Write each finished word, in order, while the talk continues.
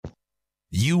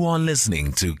You are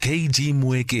listening to KG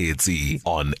Mwekezi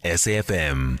on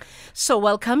SAFM. So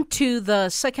welcome to the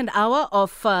second hour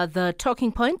of the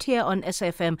Talking Point here on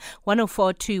SAFM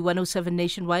 104 to 107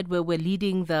 nationwide, where we're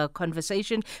leading the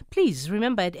conversation. Please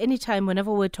remember, at any time,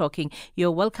 whenever we're talking,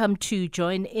 you're welcome to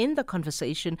join in the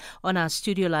conversation on our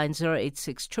studio line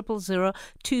 086 000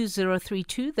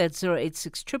 2032. That's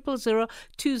 086 000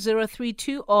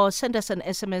 2032, or send us an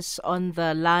SMS on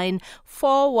the line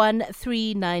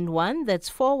 41391. That's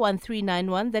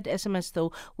 41391. That SMS,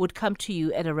 though, would come to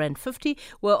you at around 50.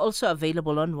 We're also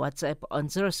available on WhatsApp on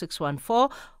 0614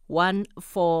 I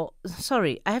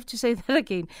have to say that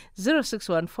again,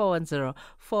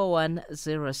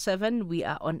 0614104107. We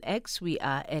are on X. We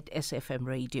are at SFM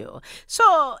Radio.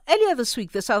 So earlier this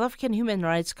week, the South African Human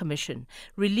Rights Commission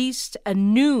released a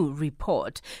new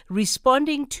report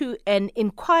responding to an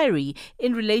inquiry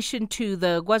in relation to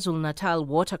the KwaZulu-Natal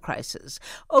water crisis.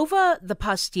 Over the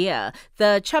past year,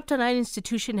 the Chapter 9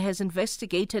 institution has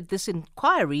investigated this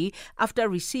inquiry after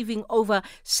receiving over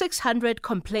 600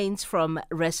 complaints from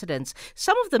residents.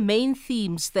 Some of the main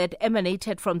themes that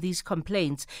emanated from these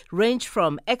complaints range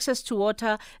from access to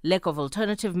water, lack of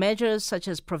alternative measures such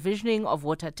as provisioning of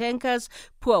water tankers,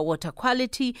 poor water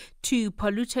quality, to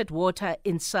polluted water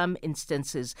in some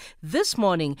instances. This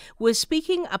morning, we're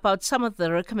speaking about some of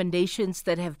the recommendations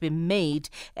that have been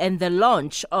made and the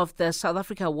launch of the South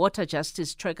Africa Water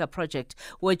Justice Tracker Project.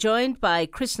 We're joined by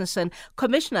Chris Nissen,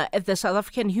 Commissioner at the South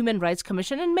African Human Rights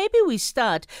Commission, and maybe we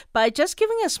start by just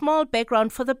giving a small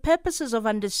background for the purposes of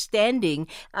understanding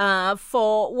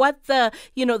for what the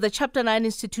Chapter 9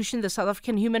 institution, the South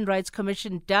African Human Rights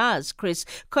Commission, does, Chris,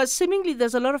 because seemingly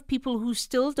there's a lot of people who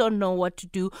still don't know what to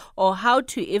do or how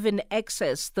to even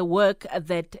access the work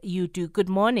that you do. Good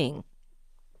morning.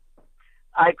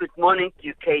 Hi, good morning to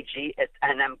you, KG,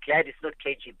 and I'm glad it's not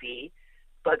KGB,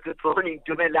 but good morning,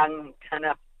 Dumelang,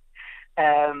 Tana,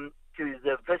 to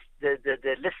the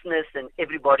listeners and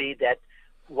everybody that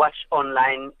watch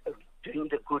online, doing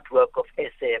the good work of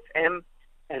SAFM,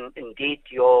 and indeed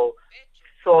your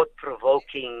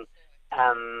thought-provoking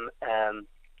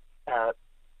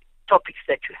topics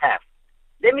that you have.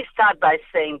 Let me start by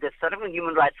saying the South African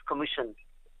Human Rights Commission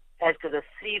has got a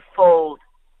threefold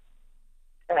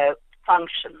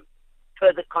function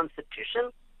per the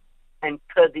Constitution and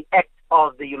per the Act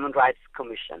of the Human Rights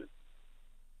Commission.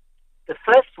 The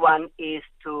first one is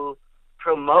to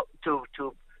promote, to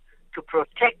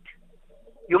protect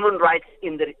human rights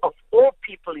of all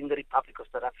people in the Republic of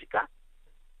South Africa.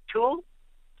 Two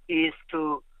is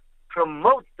to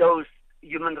promote those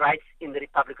human rights in the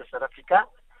Republic of South Africa.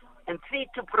 And three,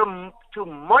 to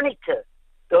monitor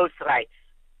those rights.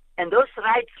 And those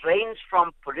rights range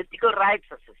from political rights,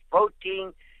 such as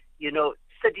voting,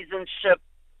 citizenship,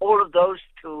 all of those,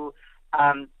 to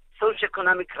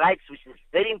socioeconomic rights, which is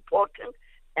very important.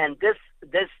 And this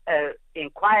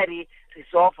inquiry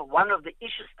resolved one of the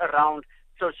issues around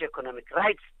socioeconomic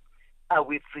rights.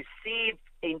 We've received,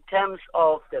 in terms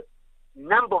of the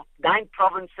number of 9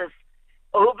 provinces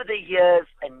over the years,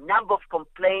 a number of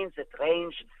complaints that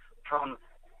range from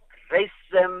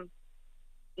racism,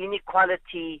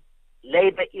 inequality,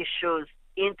 labor issues,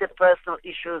 interpersonal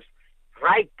issues,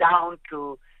 right down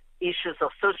to issues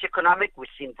of socioeconomic,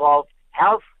 which involve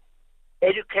health,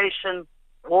 education,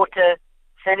 water,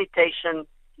 sanitation,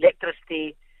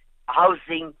 electricity,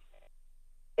 housing,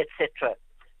 etc.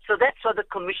 So that's what the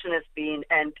Commission has been.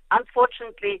 And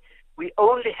unfortunately, we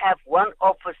only have one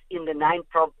office in the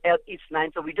each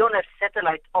 9, so we don't have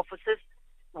satellite offices.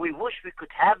 We wish we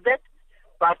could have that,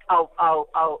 but our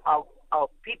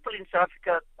people in South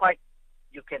Africa,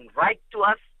 you can write to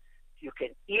us, you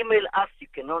can email us, you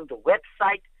can on the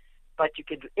website, but you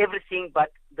can do everything.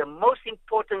 But the most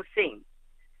important thing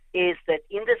is that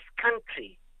in this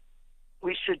country,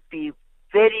 we should be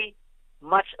very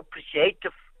much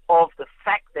appreciative of the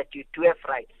fact that you do have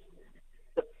rights.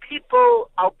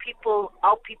 Our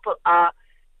people are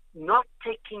not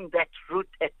taking that route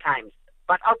at times,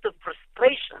 but out of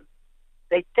frustration,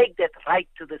 they take that right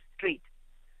to the street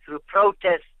through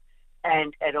protests,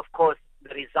 and of course,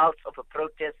 the results of a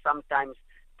protest sometimes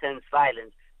turns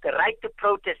violent. The right to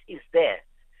protest is there,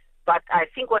 but I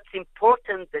think what's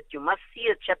important that you must see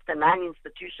a Chapter 9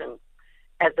 institution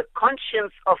as the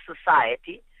conscience of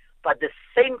society, but at the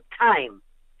same time,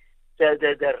 the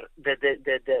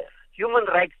human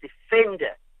rights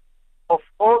defender of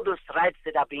all those rights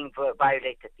that are being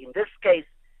violated. In this case,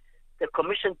 the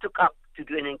Commission took up to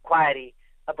do an inquiry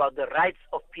about the rights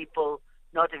of people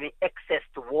not having access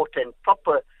to water and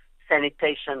proper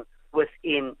sanitation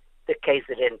within the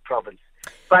KZN province.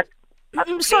 But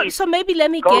So maybe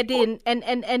let me get in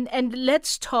and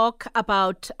let's talk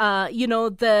about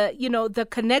the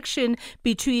connection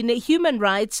between human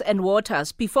rights and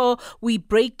waters before we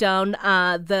break down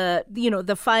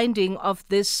the finding of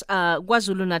this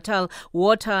KwaZulu-Natal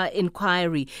water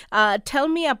inquiry. Tell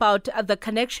me about the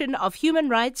connection of human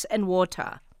rights and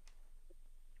water.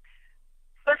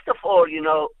 First of all,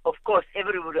 of course,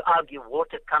 everybody would argue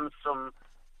water comes from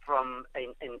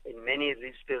in many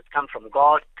respects, comes from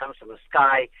God, comes from the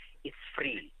sky, it's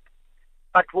free.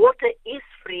 But water is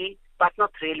free, but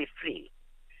not really free.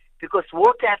 Because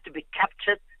water has to be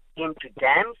captured into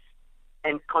dams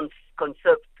and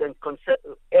conserved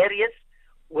areas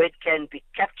where it can be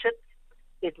captured.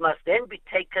 It must then be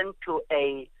taken to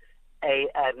a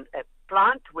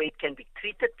plant where it can be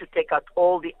treated to take out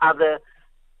all the other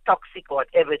toxic or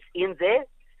whatever is in there,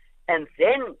 and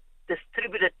then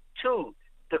distributed to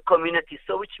the community.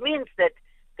 So which means that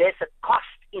there's a cost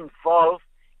involved,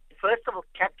 first of all,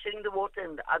 capturing the water,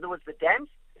 and the other was the dams.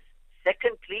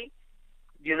 Secondly,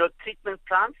 treatment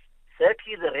plants.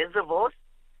 Thirdly, the reservoirs.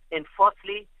 And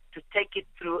fourthly, to take it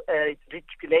through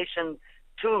reticulation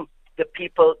to the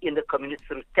people in the community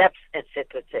through taps,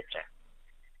 etc., etc.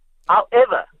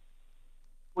 However,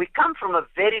 we come from a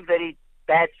very, very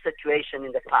bad situation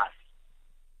in the past,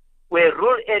 where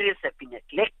rural areas have been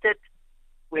neglected,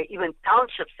 where even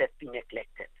townships have been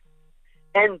neglected.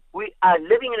 And we are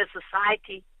living in a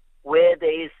society where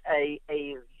there is a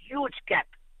huge gap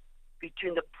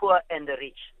between the poor and the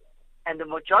rich. And the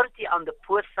majority on the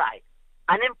poor side,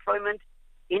 unemployment,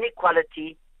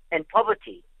 inequality, and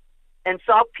poverty. And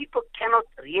so our people cannot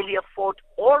really afford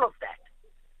all of that.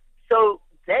 So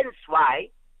that's why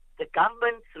the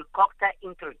government through COCTA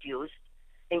introduced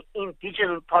an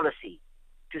indigenous policy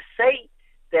to say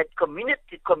that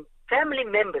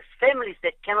families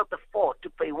that cannot afford to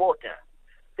pay water,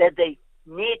 that they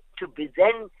need to be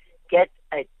then get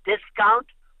a discount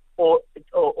or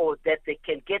that they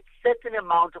can get certain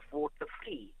amount of water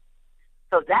free.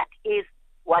 So that is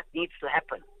what needs to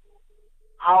happen.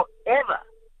 However,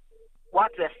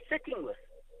 what we're sitting with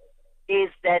is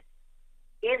that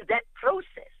in that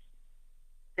process,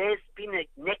 there's been a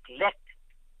neglect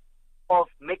of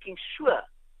making sure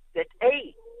that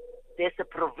there's a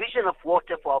provision of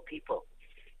water for our people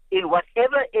in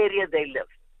whatever area they live.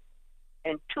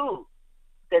 And two,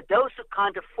 that those who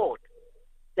can't afford,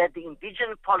 that the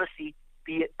indigenous policy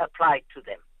be applied to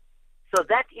them. So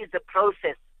that is the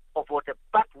process of water.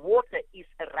 But water is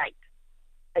a right,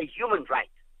 a human right.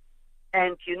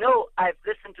 And I've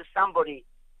listened to somebody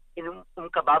in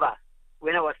Umkababa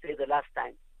when I was there the last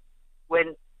time,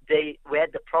 when we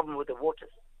had the problem with the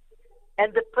waters.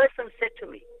 And the person said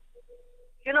to me,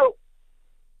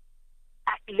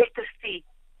 electricity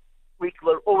we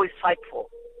will always fight for.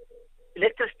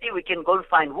 Electricity we can go and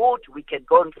find wood, we can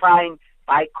go and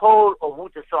buy coal or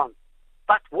wood and so on.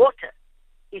 But water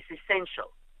is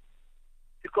essential,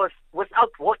 because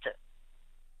without water,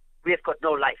 we have got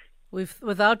no life.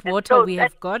 Without water, we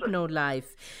have got no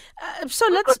life.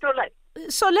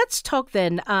 So let's talk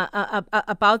then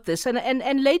about this,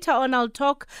 and later on I'll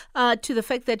talk to the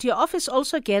fact that your office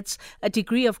also gets a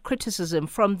degree of criticism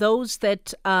from those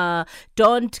that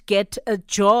don't get a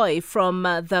joy from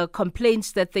the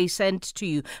complaints that they send to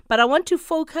you. But I want to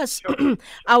focus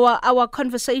our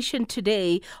conversation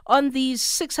today on these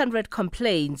 600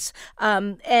 complaints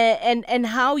and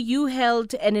how you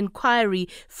held an inquiry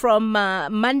from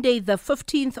Monday, the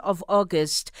 15th of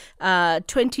August,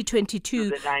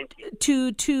 2022.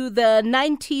 To the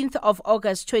 19th of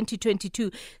August 2022.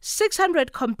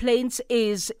 600 complaints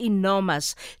is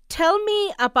enormous. Tell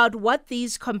me about what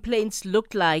these complaints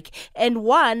looked like, and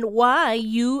why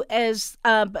you as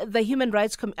the Human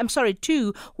Rights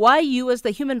why you as the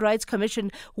Human Rights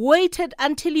Commission waited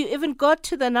until you even got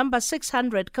to the number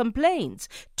 600 complaints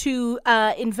to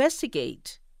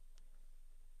investigate.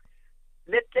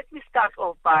 Let me start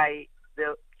off by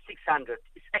the 600.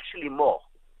 It's actually more,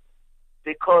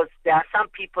 because there are some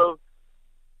people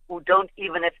who don't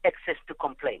even have access to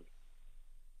complain.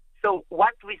 So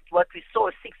what we saw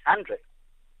as 600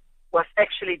 was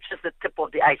actually just the tip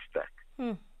of the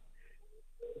iceberg.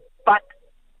 But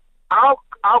our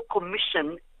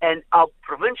commission and our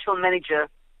provincial manager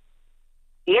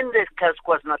in the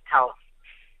KwaZulu-Natal,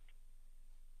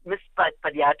 Ms.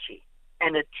 Padiachi,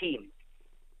 and a team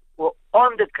were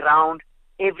on the ground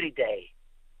every day,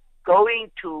 going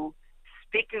to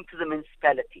speaking to the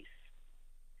municipalities,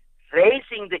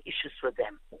 raising the issues with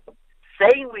them,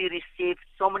 saying we received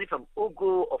so many from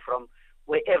Ugu or from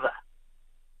wherever.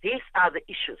 These are the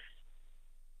issues.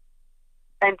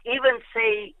 And even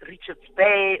say Richards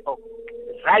Bay or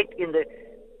right in the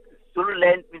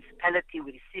Zululand municipality,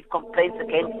 we received complaints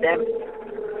against them.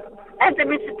 And the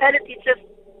municipality just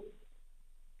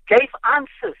gave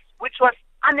answers, which was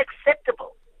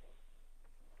unacceptable.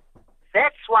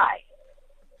 That's why.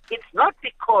 It's not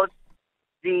because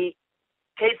the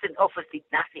KZN office did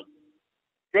nothing.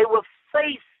 They were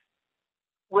faced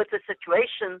with a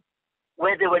situation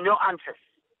where there were no answers,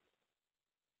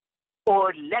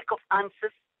 or lack of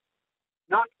answers,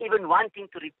 not even wanting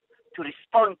to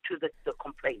respond to the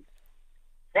complaints.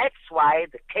 That's why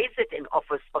the KZN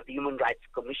office of the Human Rights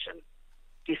Commission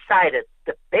decided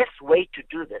the best way to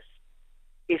do this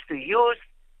is to use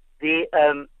the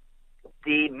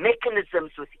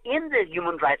mechanisms within the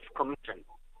Human Rights Commission,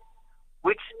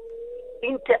 which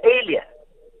inter alia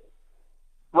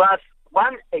was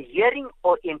one, a hearing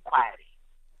or inquiry.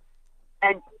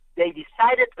 And they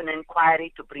decided on an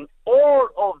inquiry to bring all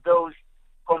of those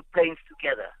complaints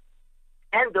together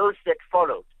and those that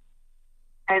followed.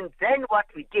 And then what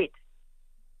we did,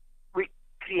 we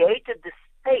created the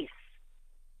space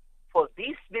for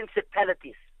these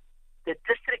municipalities, the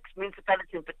district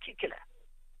municipalities in particular,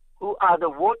 who are the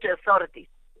water authorities.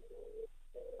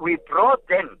 We brought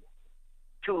them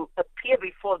to appear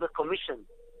before the commission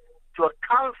to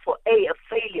account for a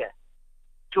failure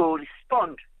to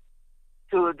respond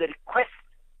to the request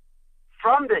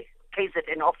from the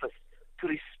KZN office to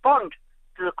respond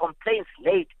to the complaints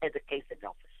laid at the KZN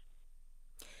office.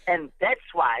 And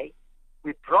that's why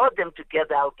we brought them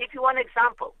together. I'll give you one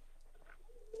example.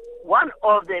 One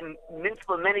of the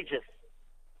municipal managers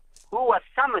who was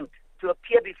summoned to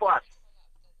appear before us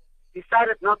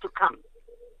decided not to come.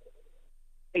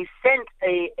 He sent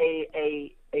a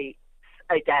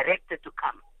director to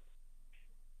come.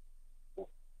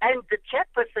 And the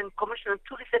chairperson, Commissioner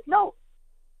Tuli, said no.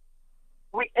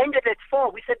 We ended at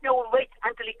 4. We said, no, we'll wait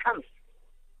until he comes.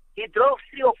 He drove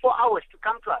 3 or 4 hours to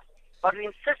come to us, but we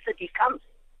insisted he comes.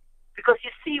 Because you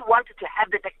see, we wanted to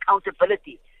have that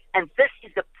accountability. And this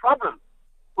is the problem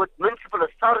with municipal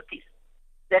authorities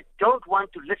that don't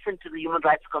want to listen to the Human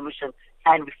Rights Commission.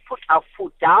 And we put our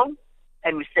foot down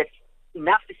and we said,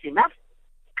 enough is enough.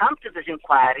 Come to this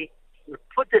inquiry. We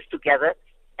put this together.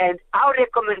 And our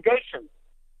recommendations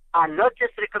are not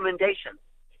just recommendations.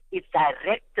 It's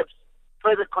directives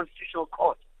for the Constitutional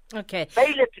Court. Okay.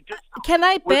 Failure to do so. Can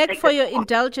I beg for your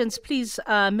indulgence, please,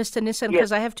 Mr. Nissen,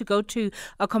 because I have to go to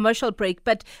a commercial break.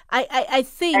 But I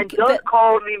think... And don't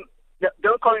call me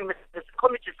Mr. Call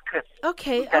me just Chris.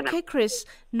 Okay, Chris.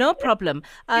 No problem.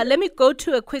 Let me go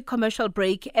to a quick commercial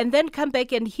break and then come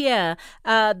back and hear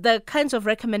the kinds of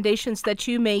recommendations that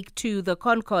you make to the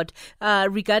Concord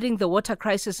regarding the water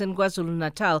crisis in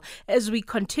KwaZulu-Natal as we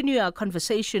continue our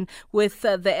conversation with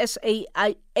the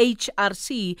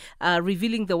SAHRC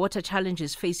revealing the water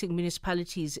challenges facing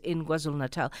municipalities in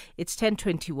KwaZulu-Natal. It's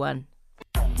 10:21.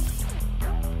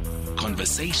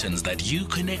 Conversations that you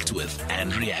connect with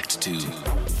and react to.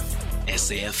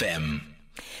 SAFM.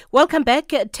 Welcome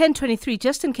back at 10:23.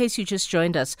 Just in case you just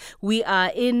joined us, we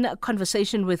are in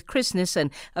conversation with Chris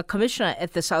Nissen, a commissioner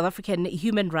at the South African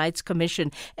Human Rights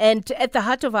Commission. And at the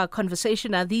heart of our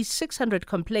conversation are these 600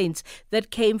 complaints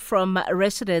that came from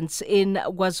residents in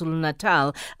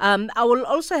KwaZulu-Natal. I will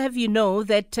also have you know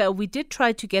that we did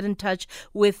try to get in touch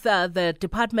with the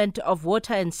Department of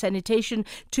Water and Sanitation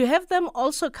to have them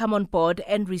also come on board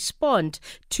and respond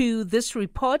to this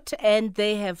report. And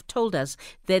they have told us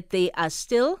that they are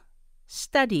still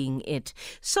studying it.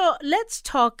 So let's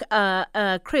talk,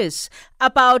 Chris,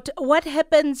 about what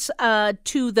happens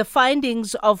to the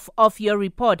findings of your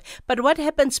report, but what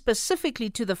happens specifically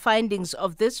to the findings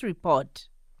of this report?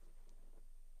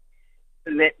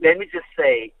 Let me just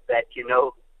say that,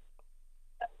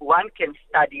 one can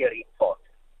study a report.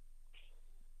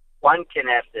 One can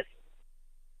have this.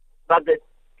 But the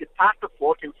Department of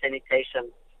Water and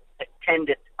Sanitation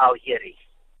attended our hearing.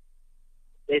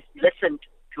 They've listened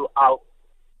to our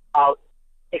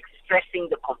expressing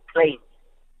the complaints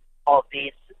of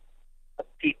these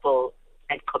people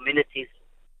and communities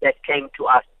that came to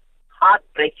us,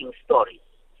 heartbreaking stories.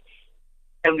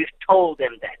 And we've told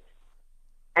them that.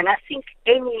 And I think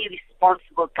any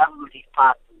responsible government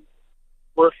department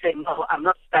will say, no, I'm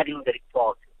not studying the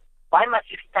report. Why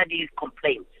must you study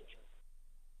complaints?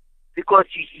 Because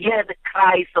you hear the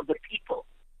cries of the people.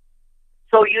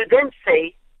 So you then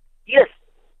say, yes,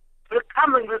 we'll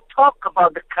come and we'll talk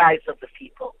about the cries of the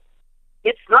people.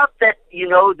 It's not that,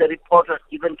 the report was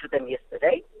given to them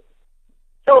yesterday.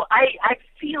 So I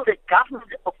feel that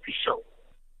government officials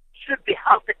should be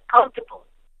held accountable.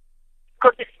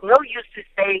 Because it's no use to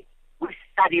say, we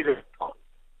study the report.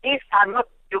 These are not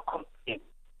your complaints.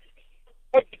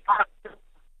 Every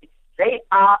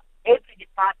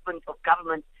department of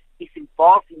government is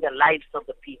involved in the lives of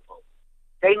the people.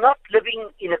 They're not living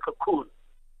in a cocoon.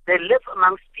 They live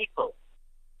amongst people.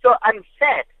 So I'm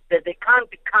sad that they can't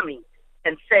be coming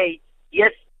and say,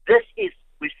 yes,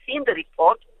 we've seen the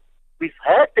report, we've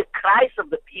heard the cries of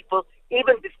the people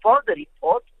even before the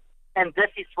report, and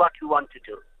this is what we want to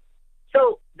do.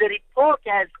 So the report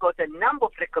has got a number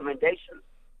of recommendations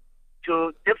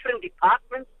to different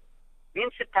departments,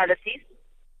 municipalities,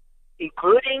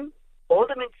 including all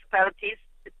the municipalities,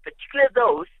 particularly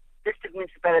those district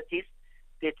municipalities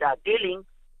that are dealing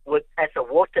with as a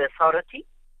water authority,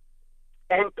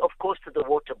 and of course to the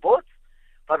water boards,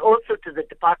 but also to the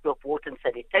Department of Water and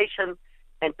Sanitation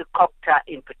and to COPTA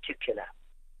in particular.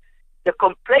 The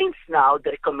complaints now,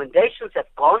 the recommendations have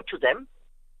gone to them.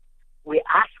 We're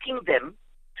asking them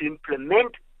to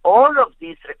implement all of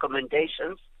these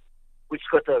recommendations, which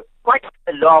got quite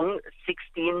a long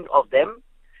 16 of them,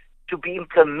 to be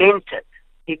implemented.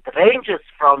 It ranges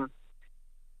from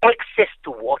access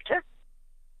to water,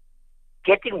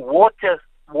 getting water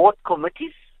ward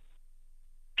committees,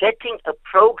 getting a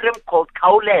program called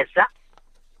Kauleza,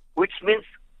 which means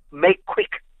make quick,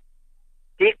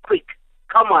 be quick,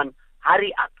 come on,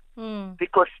 hurry up,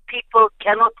 because people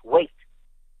cannot wait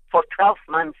for 12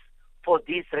 months for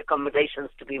these recommendations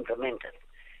to be implemented.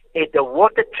 The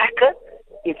water tracker,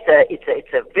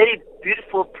 it's a very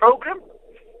beautiful program.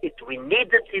 We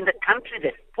need it in the country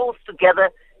that pulls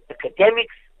together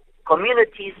academics,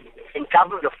 communities, and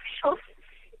government officials,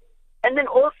 and then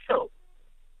also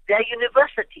there are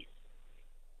universities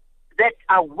that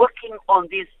are working on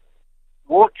these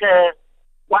water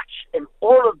watch and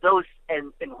all of those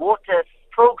and water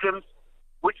programs,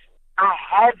 which are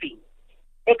having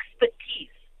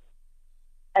expertise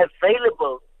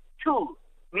available to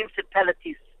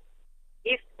municipalities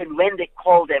if and when they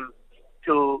call them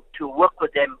to work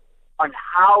with them on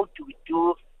how do we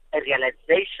do a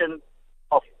realization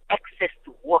of access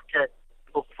to water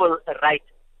to fulfill a right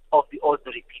of the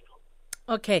ordinary people.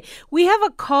 Okay, we have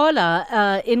a caller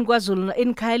in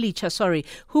Khayelitsha,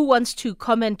 who wants to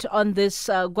comment on this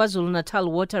KwaZulu-Natal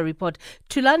water report.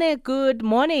 Tulane, good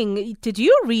morning. Did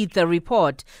you read the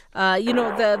report?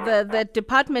 The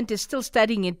department is still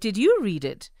studying it. Did you read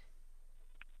it?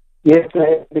 Yes,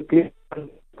 the clear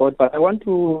report, but I want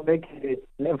to make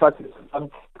an emphasis on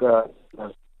the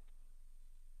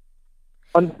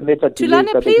matter.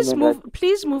 Tulane,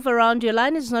 please move around. Your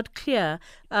line is not clear.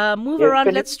 Move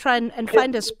around. Let's try and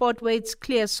find a spot where it's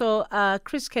clear so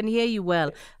Chris can hear you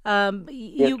well. Can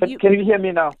you hear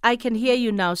me now? I can hear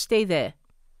you now. Stay there.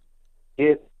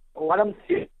 Yes. What I'm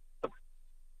saying.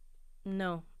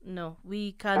 No,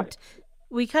 we can't.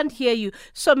 We can't hear you.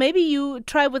 So maybe you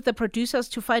try with the producers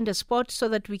to find a spot so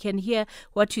that we can hear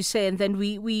what you say, and then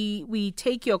we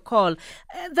take your call.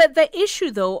 The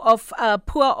issue, though, of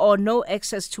poor or no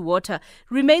access to water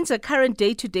remains a current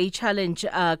day-to-day challenge,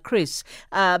 Chris.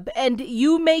 And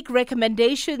you make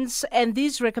recommendations, and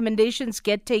these recommendations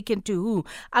get taken to who?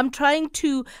 I'm trying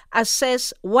to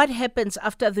assess what happens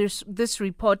after this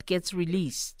report gets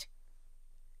released.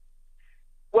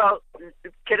 Well,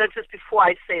 before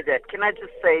I say that, can I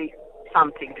just say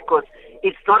something? Because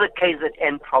it's not a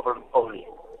KZN problem only.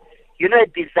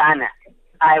 At Bizana,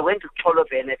 I went to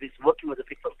Xolobeni. I've been working with the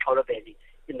people of Xolobeni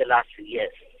in the last few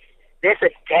years. There's a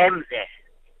dam there,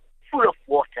 full of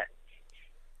water.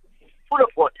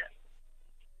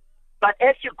 But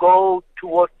as you go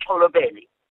towards Xolobeni,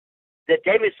 the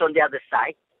dam is on the other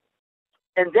side,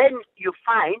 and then you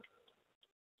find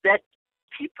that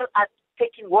people are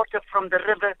taking water from the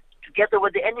river together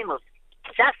with the animals,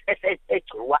 just as at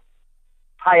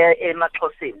Paya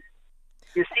Emakosin.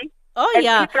 You see? Oh, and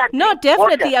yeah. No,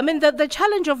 definitely. Water. I mean, the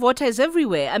challenge of water is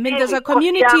everywhere. I mean, there's a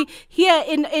community here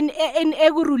in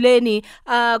Eguruleni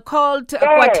called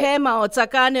Kwatema or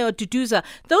Tsakane or Tutuza.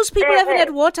 Those people haven't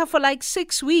had water for like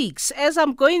 6 weeks. As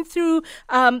I'm going through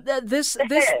this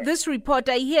report,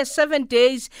 I hear 7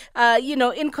 days,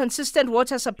 inconsistent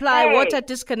water supply, water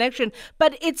disconnection.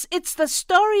 But it's the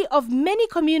story of many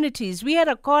communities. We had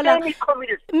a caller. Many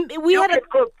communities. You can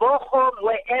go Bochum,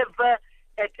 wherever.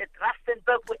 At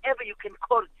Rustenburg, wherever you can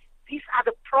call. These are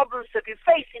the problems that we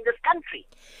face in this country.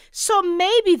 So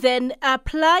maybe then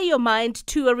apply your mind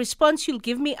to a response you'll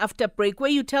give me after break,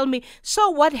 where you tell me, so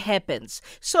what happens?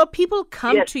 So people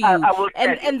come to you,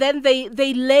 and then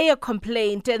they lay a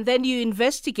complaint, and then you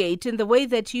investigate in the way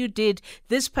that you did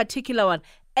this particular one.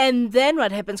 And then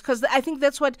what happens? Because I think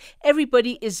that's what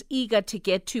everybody is eager to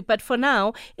get to. But for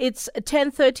now, it's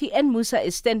 10:30 and Musa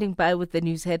is standing by with the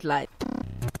news headline.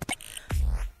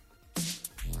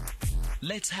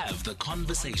 Let's have the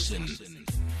conversation.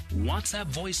 WhatsApp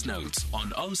voice notes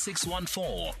on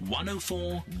 0614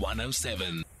 104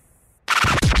 107.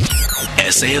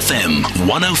 SAFM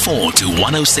 104 to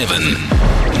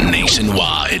 107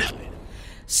 nationwide.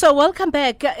 So welcome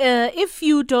back. If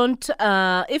you've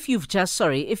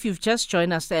just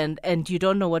joined us and you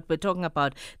don't know what we're talking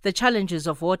about, the challenges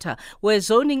of water, we're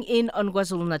zoning in on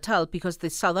KwaZulu-Natal because the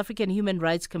South African Human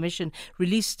Rights Commission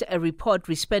released a report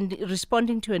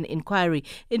responding to an inquiry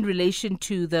in relation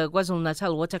to the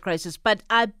KwaZulu-Natal water crisis. But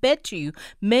I bet you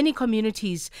many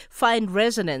communities find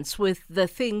resonance with the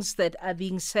things that are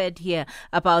being said here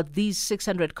about these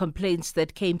 600 complaints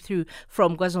that came through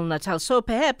from KwaZulu-Natal. So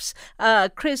perhaps,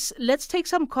 Chris, let's take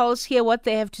some calls, hear what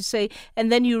they have to say,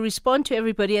 and then you respond to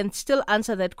everybody and still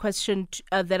answer that question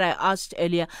that I asked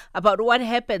earlier about what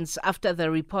happens after the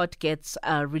report gets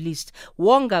released.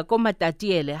 Wonga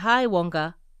Komatatiele. Hi,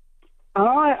 Wonga.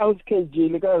 Hi, I was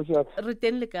KG.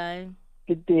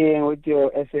 With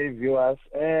your SA viewers.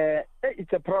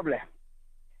 It's a problem.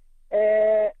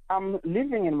 I'm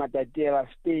living in Matatiele,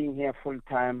 staying here full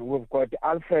time. We've got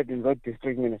Alfred in Road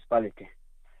District Municipality.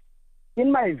 In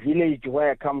my village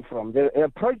where I come from, the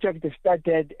project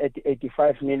started at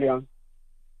 85 million.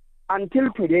 Until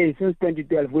today, since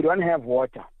 2012, we don't have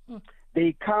water.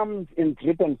 They come in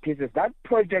drip and pieces. That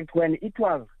project, when it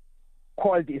was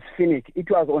called is finished, it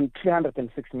was on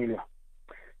 306 million.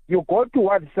 You go to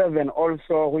Ward 7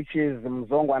 also, which is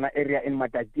Mzongwana area in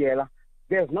Matatiele,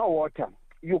 there's no water.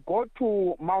 You go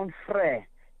to Mount Frere,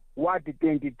 Ward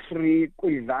 23,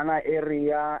 Kuizana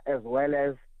area, as well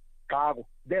as Kago.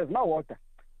 There's no water.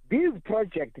 These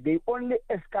projects, they only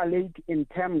escalate in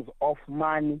terms of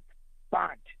money,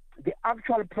 but the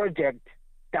actual project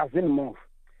doesn't move.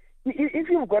 If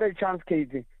you've got a chance,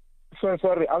 KG,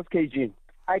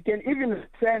 I can even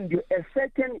send you a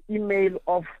certain email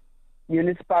of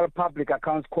Municipal Public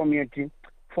Accounts Committee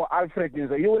for Alfred.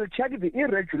 You will check the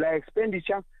irregular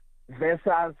expenditure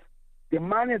versus the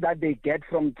money that they get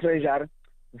from Treasury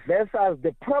versus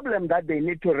the problem that they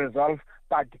need to resolve,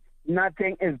 but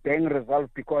nothing is being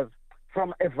resolved because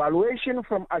from evaluation,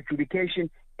 from adjudication,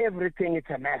 everything is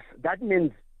a mess. That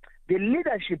means the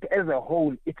leadership as a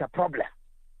whole, it's a problem.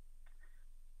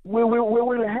 We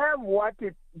will have what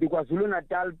the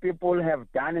KwaZulu-Natal people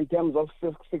have done in terms of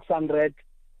 600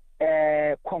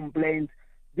 complaints.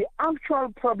 The actual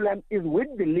problem is with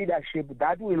the leadership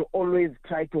that will always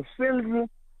try to fill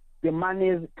the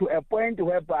monies to a point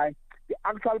whereby the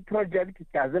actual project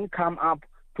doesn't come up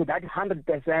to that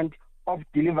 100% of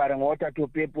delivering water to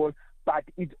people, but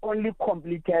it's only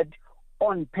completed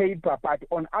on paper, but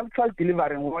on actual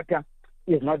delivering water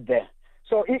is not there.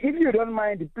 So if you don't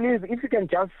mind, please, if you can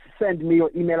just send me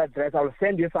your email address, I'll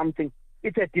send you something.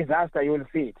 It's a disaster, you will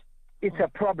see it. It's a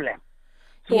problem.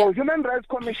 So Human Rights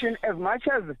Commission, as much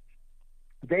as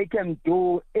they can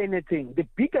do anything, the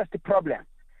biggest problem,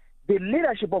 the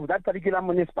leadership of that particular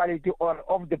municipality or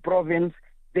of the province,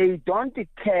 they don't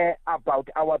care about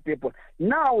our people.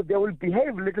 Now they will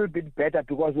behave a little bit better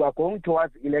because we are going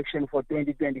towards election for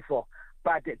 2024.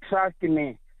 But trust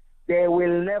me, they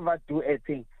will never do a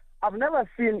thing. I've never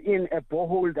seen in a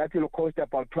borehole that will cost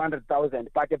about 200,000,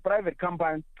 but a private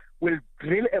company will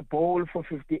drill a borehole for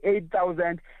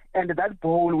 58,000, and that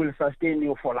borehole will sustain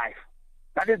you for life.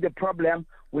 That is the problem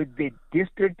with the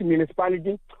district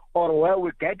municipality, or where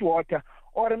we get water,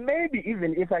 or maybe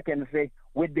even, if I can say,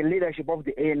 with the leadership of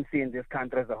the ANC in this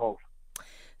country as a whole.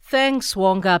 Thanks,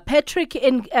 Wonga. Patrick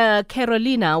in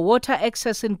Carolina, water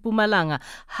access in Mpumalanga.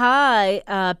 Hi,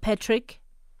 Patrick.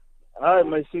 Hi,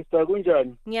 my sister.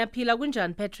 Gunjan. Ngiyaphila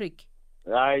kunjani, Patrick?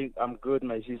 Hi, I'm good,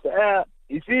 my sister.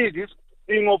 You see, this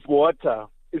thing of water,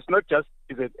 it's not just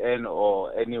KZN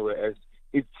or anywhere else.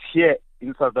 It's here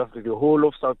in South Africa, the whole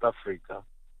of South Africa.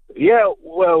 Yeah,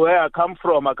 where I come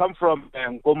from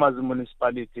Nkomazi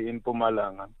municipality in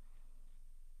Mpumalanga.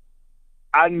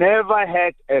 I never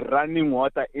had a running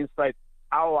water inside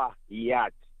our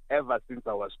yard ever since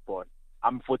I was born.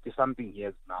 I'm 40-something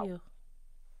years now. Yeah.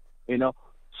 You know,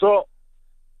 so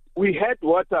we had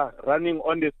water running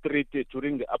on the street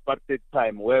during the apartheid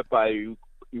time, whereby you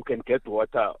can get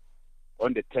water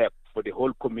on the tap for the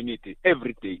whole community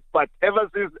every day. But ever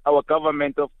since our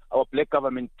black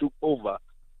government took over,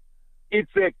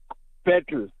 it's a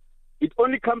battle. It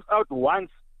only comes out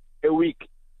once a week,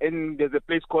 and there's a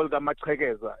place called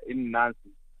Amachegeza in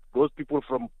Nancy. Those people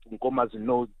from Nkomazi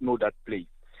know that place.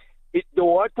 The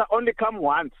water only comes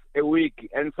once a week,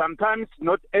 and sometimes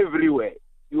not everywhere.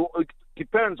 It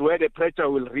depends where the pressure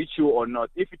will reach you or not.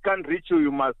 If it can't reach you,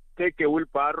 you must take a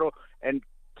wheelbarrow and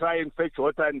try and fetch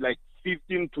water in like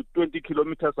 15 to 20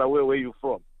 kilometers away where you're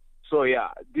from. So yeah,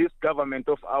 this government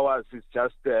of ours is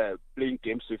just playing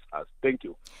games with us. Thank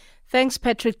you. Thanks,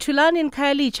 Patrick. Tulani in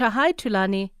Khayelitsha. Hi,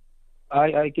 Tulani.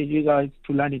 I can you guys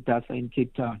to Dasa in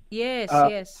Cape Town. Yes,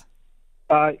 yes.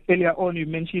 Earlier on, you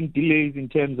mentioned delays in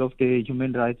terms of the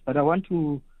human rights, but I want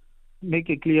to make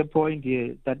a clear point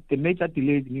here that the major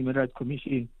delays in Human Rights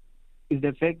Commission is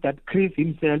the fact that Chris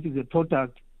himself is a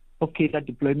product of cater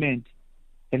deployment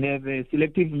and have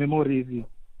selective memories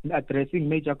in addressing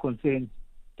major concerns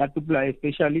that people are,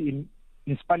 especially in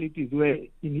municipalities where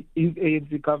his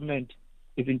ANC government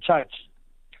is in charge.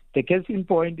 The case in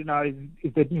point now is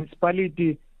the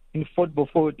municipality in Fort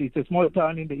Beaufort. It's a small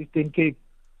town in the Eastern Cape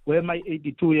where my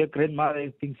 82-year grandmother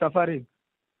has been suffering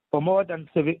for more than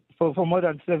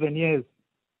 7 years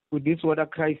with this water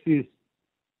crisis.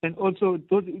 And also,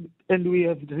 we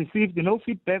have received no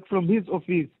feedback from his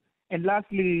office. And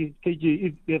lastly, KG,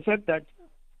 is the fact that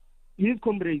his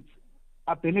comrades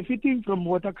are benefiting from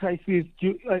water crisis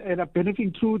and are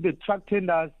benefiting through the truck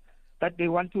tenders that they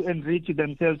want to enrich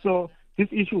themselves. So this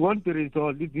issue won't be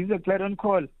resolved. This is a clarion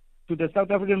call to the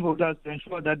South African voters to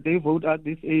ensure that they vote out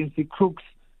these ANC crooks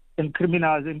and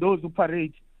criminals and those who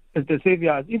parade as the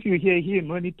saviors. If you hear him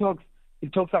when he talks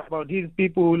about his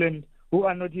people and who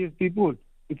are not his people.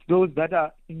 It's those that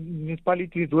are in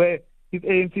municipalities where his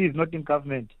ANC is not in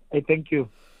government. I thank you.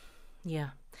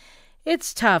 Yeah.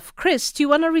 It's tough. Chris, do you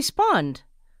want to respond?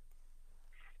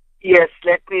 Yes,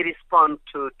 let me respond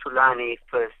to Tulani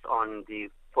first on the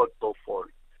Fort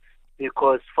Beaufort.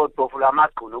 Because Fort Beaufort,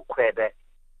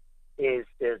 is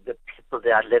the people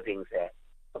that are living there.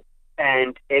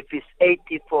 And if his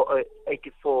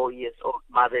 84 years old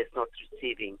mother is not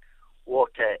receiving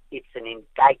water, it's an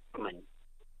indictment.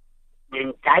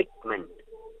 An indictment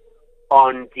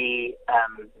on the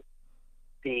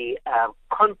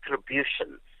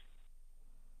contributions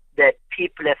that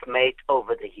people have made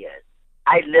over the years.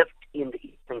 I lived in the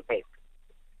Eastern Cape,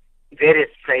 various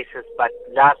places, but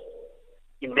last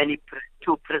in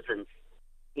two prisons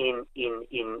in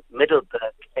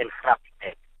Middelburg and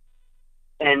Grafton.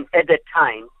 And at the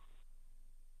time,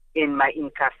 in my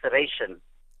incarceration,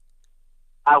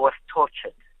 I was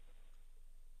tortured.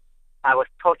 I was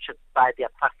tortured by the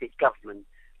apartheid government.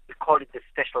 We call it the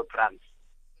special branch.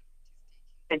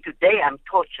 And today I'm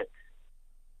tortured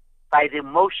by the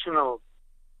emotional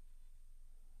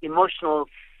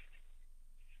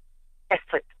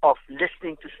effort of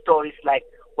listening to stories like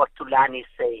what Tulani is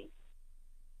saying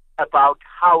about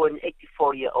how an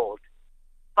 84-year-old,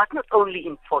 but not only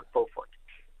in Fort Beaufort.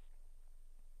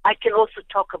 I can also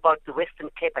talk about the Western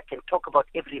Cape. I can talk about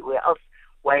everywhere else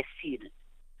where I see it.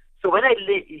 So when I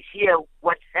hear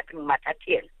what's happening in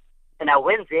Matatiele, and I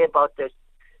went there about 6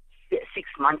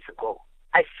 months ago,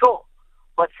 I saw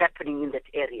what's happening in that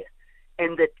area,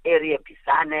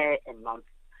 Bizane and Mount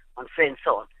Frere and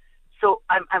so on. So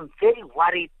I'm very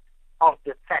worried of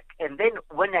the fact. And then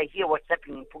when I hear what's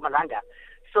happening in Mpumalanga,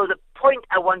 so the point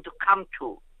I want to come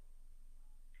to,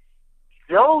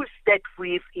 those that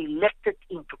we've elected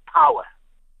into power,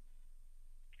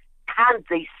 can't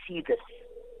they see this?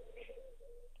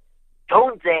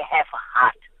 Don't they have a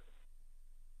heart?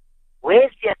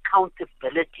 Where's the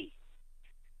accountability?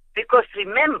 Because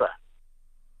remember,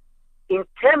 in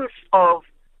terms of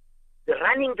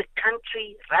running the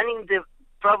country, running the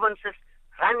provinces,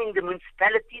 running the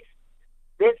municipalities,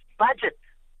 there's budget.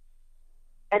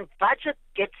 And budget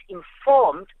gets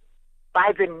informed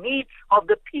by the needs of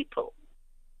the people.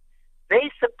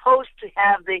 They're supposed to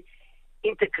have the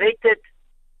integrated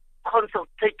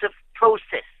consultative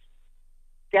process,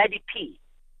 the IDP,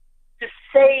 to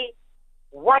say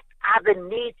what are the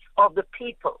needs of the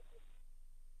people.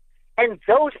 And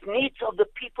those needs of the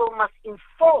people must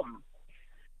inform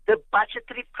the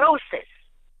budgetary process.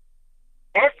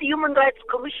 As the Human Rights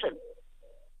Commission,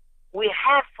 we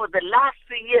have for the last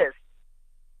 3 years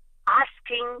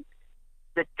asking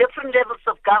the different levels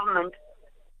of government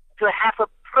to have a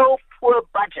pro-poor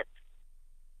budget.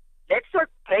 Let's not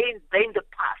blame the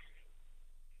past.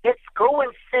 Let's go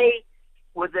and say,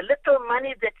 with the little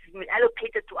money that's been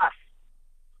allocated to us,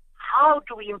 how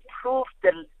do we improve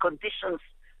the conditions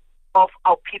of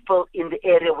our people in the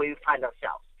area where we find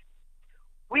ourselves?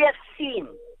 We have seen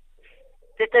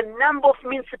that a number of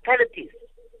municipalities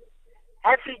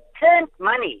have returned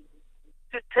money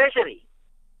to Treasury.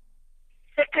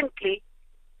 Secondly,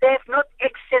 they have not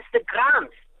accessed the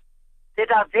grants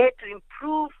that are there to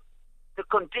improve the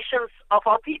conditions of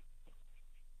our people.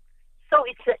 So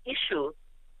it's an issue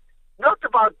not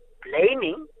about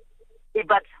blaming,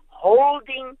 but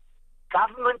holding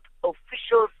government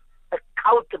officials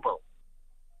accountable.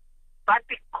 But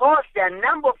because there are a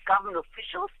number of government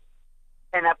officials,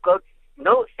 and I've got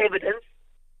no evidence,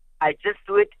 I just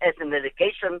do it as an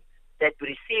allegation that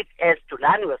we received, as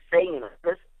Tulani was saying in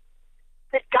this,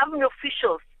 that government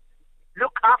officials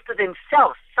look after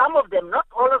themselves. Some of them, not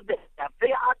all of them, are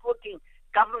very hardworking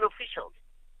government officials.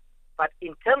 But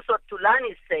in terms of what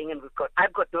Tulani is saying, and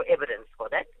I've got no evidence for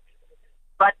that,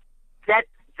 but that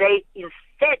they,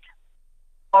 instead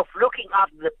of looking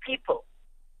after the people,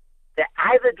 they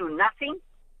either do nothing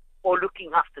or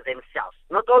looking after themselves.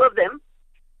 Not all of them,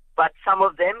 but some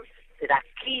of them that are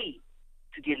key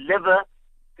to deliver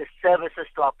the services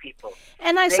to our people.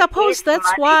 And I suppose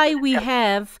that's why we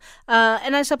have,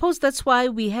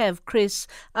 Chris,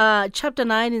 Chapter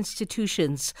 9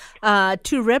 institutions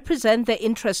to represent the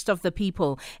interest of the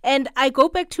people. And I go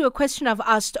back to a question I've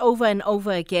asked over and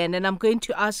over again, and I'm going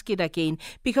to ask it again,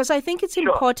 because I think it's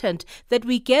important that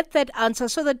we get that answer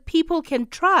so that people can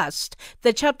trust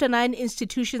the Chapter 9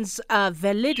 institutions'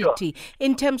 validity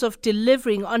in terms of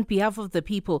delivering on behalf of the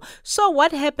people. So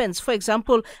what happens, for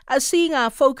example, seeing our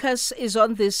focus is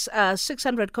on this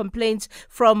 600 complaints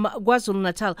from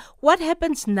KwaZulu-Natal. What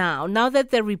happens now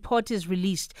that the report is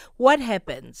released? What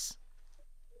happens?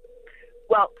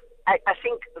 Well, I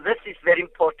think this is very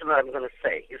important what I'm going to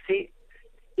say. You see,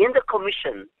 in the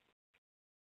commission,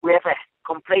 we have a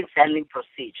complaints handling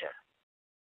procedure.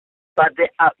 But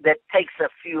that takes a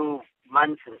few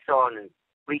months and so on, and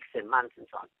weeks and months and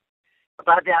so on.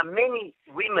 But there are many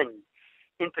women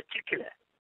in particular,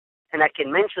 and I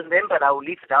can mention them, but I will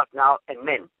leave it out now, and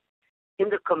men in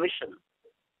the commission.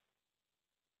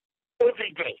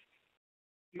 Every day,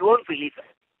 you won't believe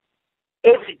it,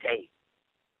 every day,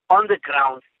 on the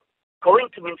ground, going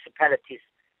to municipalities,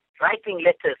 writing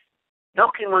letters,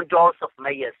 knocking on doors of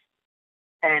mayors,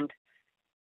 and,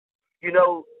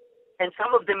 and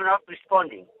some of them are not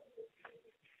responding,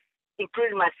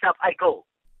 including myself. I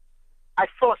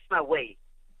force my way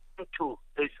into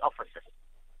those offices.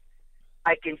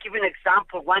 I can give you an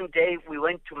example. One day we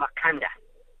went to Makanda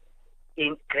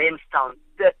in Grahamstown.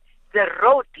 The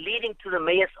road leading to the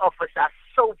mayor's office are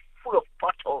so full of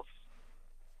potholes.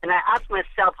 And I asked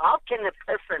myself, how can a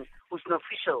person who's an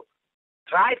official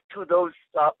drive to those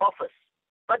offices?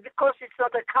 But because it's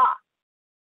not a car,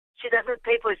 she doesn't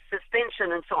pay for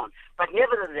suspension and so on. But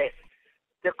nevertheless,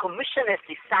 the commission has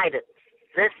decided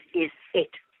this is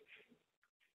it.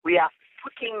 We are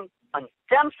putting, in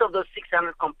terms of those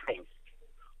 600 complaints,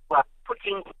 we are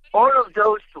putting all of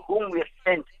those to whom we have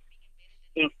sent,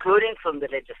 including from the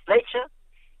legislature,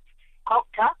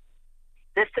 COCTA,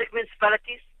 district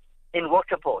municipalities, and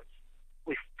water boards.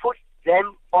 We've put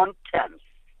them on terms.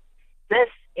 This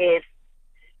is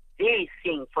the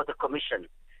thing for the commission,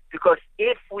 because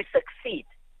if we succeed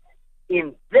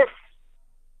in this,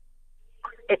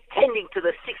 attending to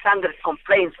the 600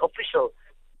 complaints official,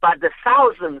 but the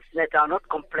thousands that are not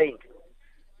complained,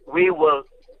 we will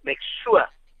make sure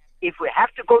if we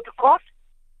have to go to court,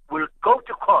 we'll go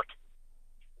to court.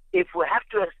 If we have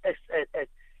to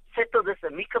settle this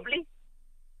amicably,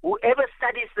 whoever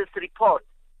studies this report,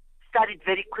 study it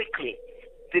very quickly,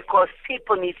 because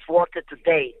people need water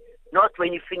today, not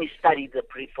when you finish studying the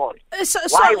report.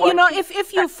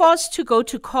 If you're forced to go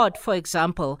to court, for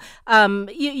example,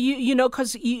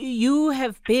 because you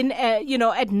have been,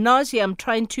 ad nauseum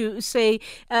trying to say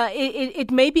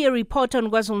it may be a report on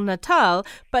KwaZulu-Natal,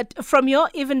 but from your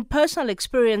even personal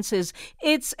experiences,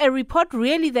 it's a report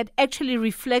really that actually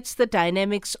reflects the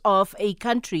dynamics of a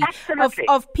country,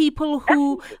 of people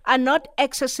who are not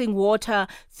accessing water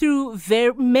through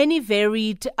many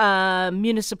varied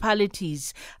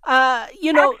municipalities.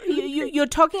 You're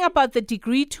talking about the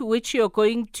degree to which you're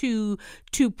going to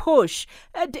push.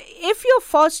 If you're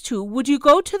forced to, would you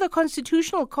go to the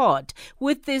Constitutional Court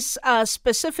with this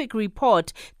specific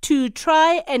report to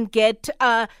try and get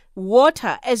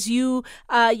water? As you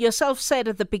yourself said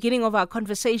at the beginning of our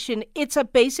conversation, it's a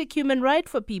basic human right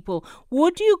for people.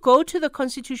 Would you go to the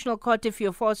Constitutional Court if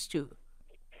you're forced to?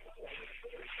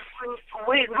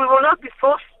 We will not be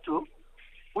forced to.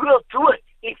 We will do it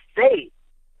if they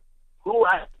who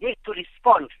need to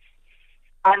respond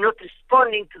are not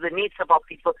responding to the needs of our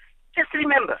people. Just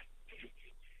remember,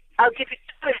 I'll give you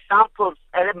two examples,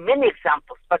 many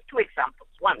examples, but two examples.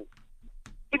 One,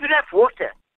 if you don't have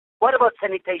water, what about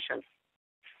sanitation?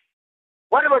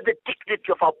 What about the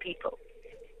dignity of our people?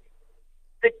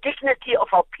 The dignity of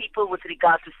our people with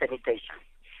regard to sanitation.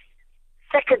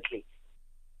 Secondly,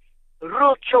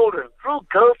 rural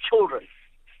girl children,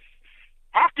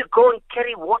 have to go and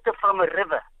carry water from a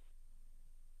river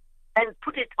and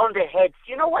put it on their heads.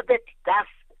 You know what that does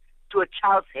to a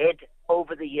child's head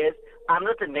over the years? I'm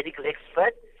not a medical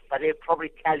expert, but they'll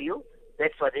probably tell you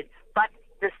that's what it is. But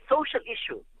the social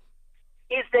issue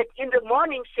is that in the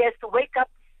morning she has to wake up,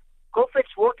 go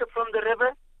fetch water from the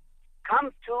river,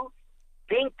 come to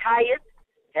being tired,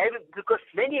 because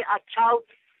many are child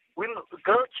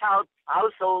girl child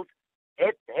household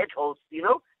headholds,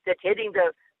 that heading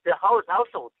the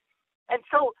household. And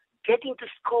so getting to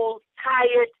school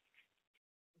tired,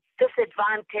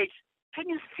 disadvantaged. Can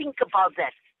you think about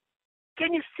that?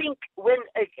 Can you think when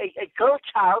a girl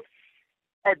child,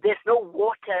 there's no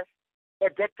water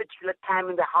at that particular time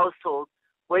in the household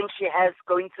when she has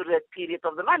going through that period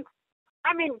of the month?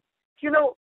 I mean,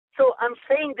 so I'm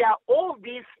saying there are all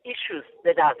these issues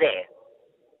that are there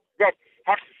that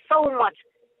have so much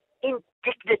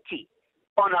indignity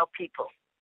on our people.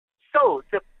 So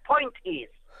the point is,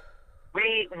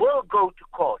 we will go to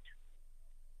court.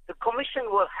 The commission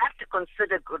will have to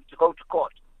consider to go to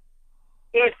court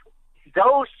if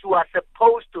those who are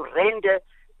supposed to render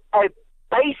a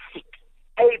basic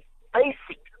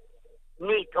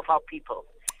need of our people,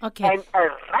 and a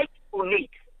rightful need,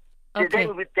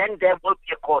 then there will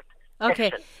be a court.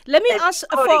 Okay, action. let me ask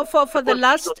for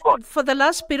the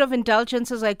last bit of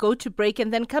indulgence as I go to break,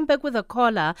 and then come back with a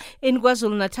caller in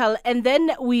KwaZulu-Natal, and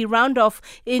then we round off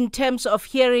in terms of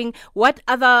hearing what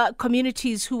other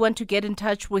communities who want to get in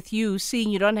touch with you,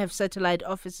 seeing you don't have satellite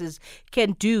offices,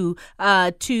 can do so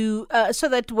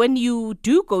that when you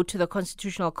do go to the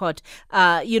Constitutional Court,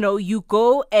 you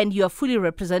go and you are fully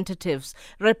representative,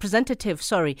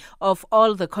 of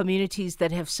all the communities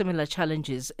that have similar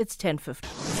challenges. It's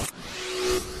 10:50.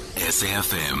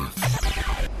 SAFM.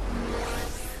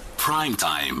 Prime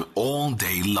time all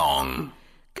day long.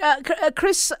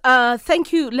 Chris,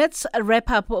 thank you. Let's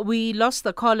wrap up. We lost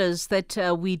the callers that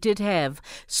we did have.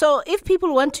 So if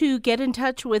people want to get in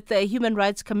touch with the Human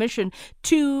Rights Commission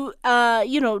to,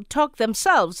 talk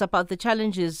themselves about the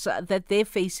challenges that they're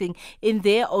facing in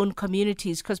their own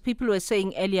communities, because people were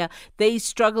saying earlier they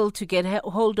struggle to get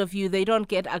hold of you. They don't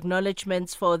get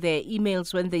acknowledgements for their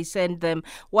emails when they send them.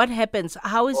 What happens?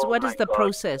 What is the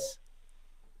process?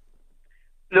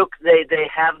 Look, they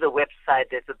have the website,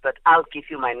 but I'll give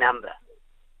you my number.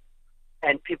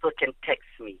 And people can text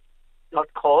me.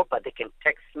 Not call, but they can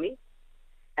text me.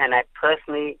 And I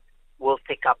personally will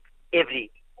pick up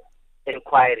every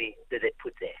inquiry that they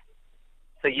put there.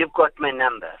 So you've got my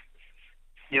number.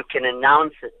 You can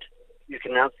announce it. You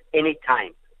can announce any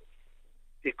time.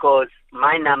 Because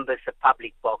my number is a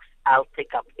public box. I'll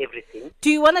pick up everything.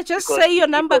 Do you want to just say your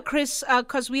number, Chris?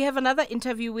 Because we have another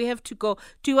interview we have to go.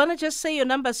 Do you want to just say your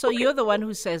number so you're the one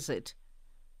who says it?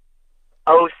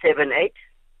 078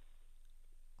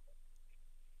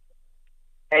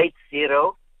 80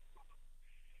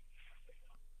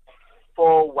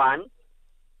 41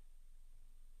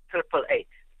 888.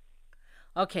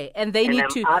 Okay, and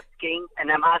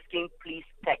I'm asking, please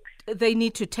text. They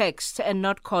need to text and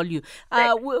not call you.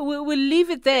 We'll leave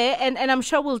it there, and I'm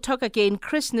sure we'll talk again.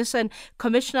 Chris Nissen,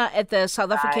 Commissioner at the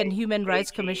South African Human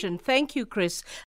Rights Commission. Thank you, Chris.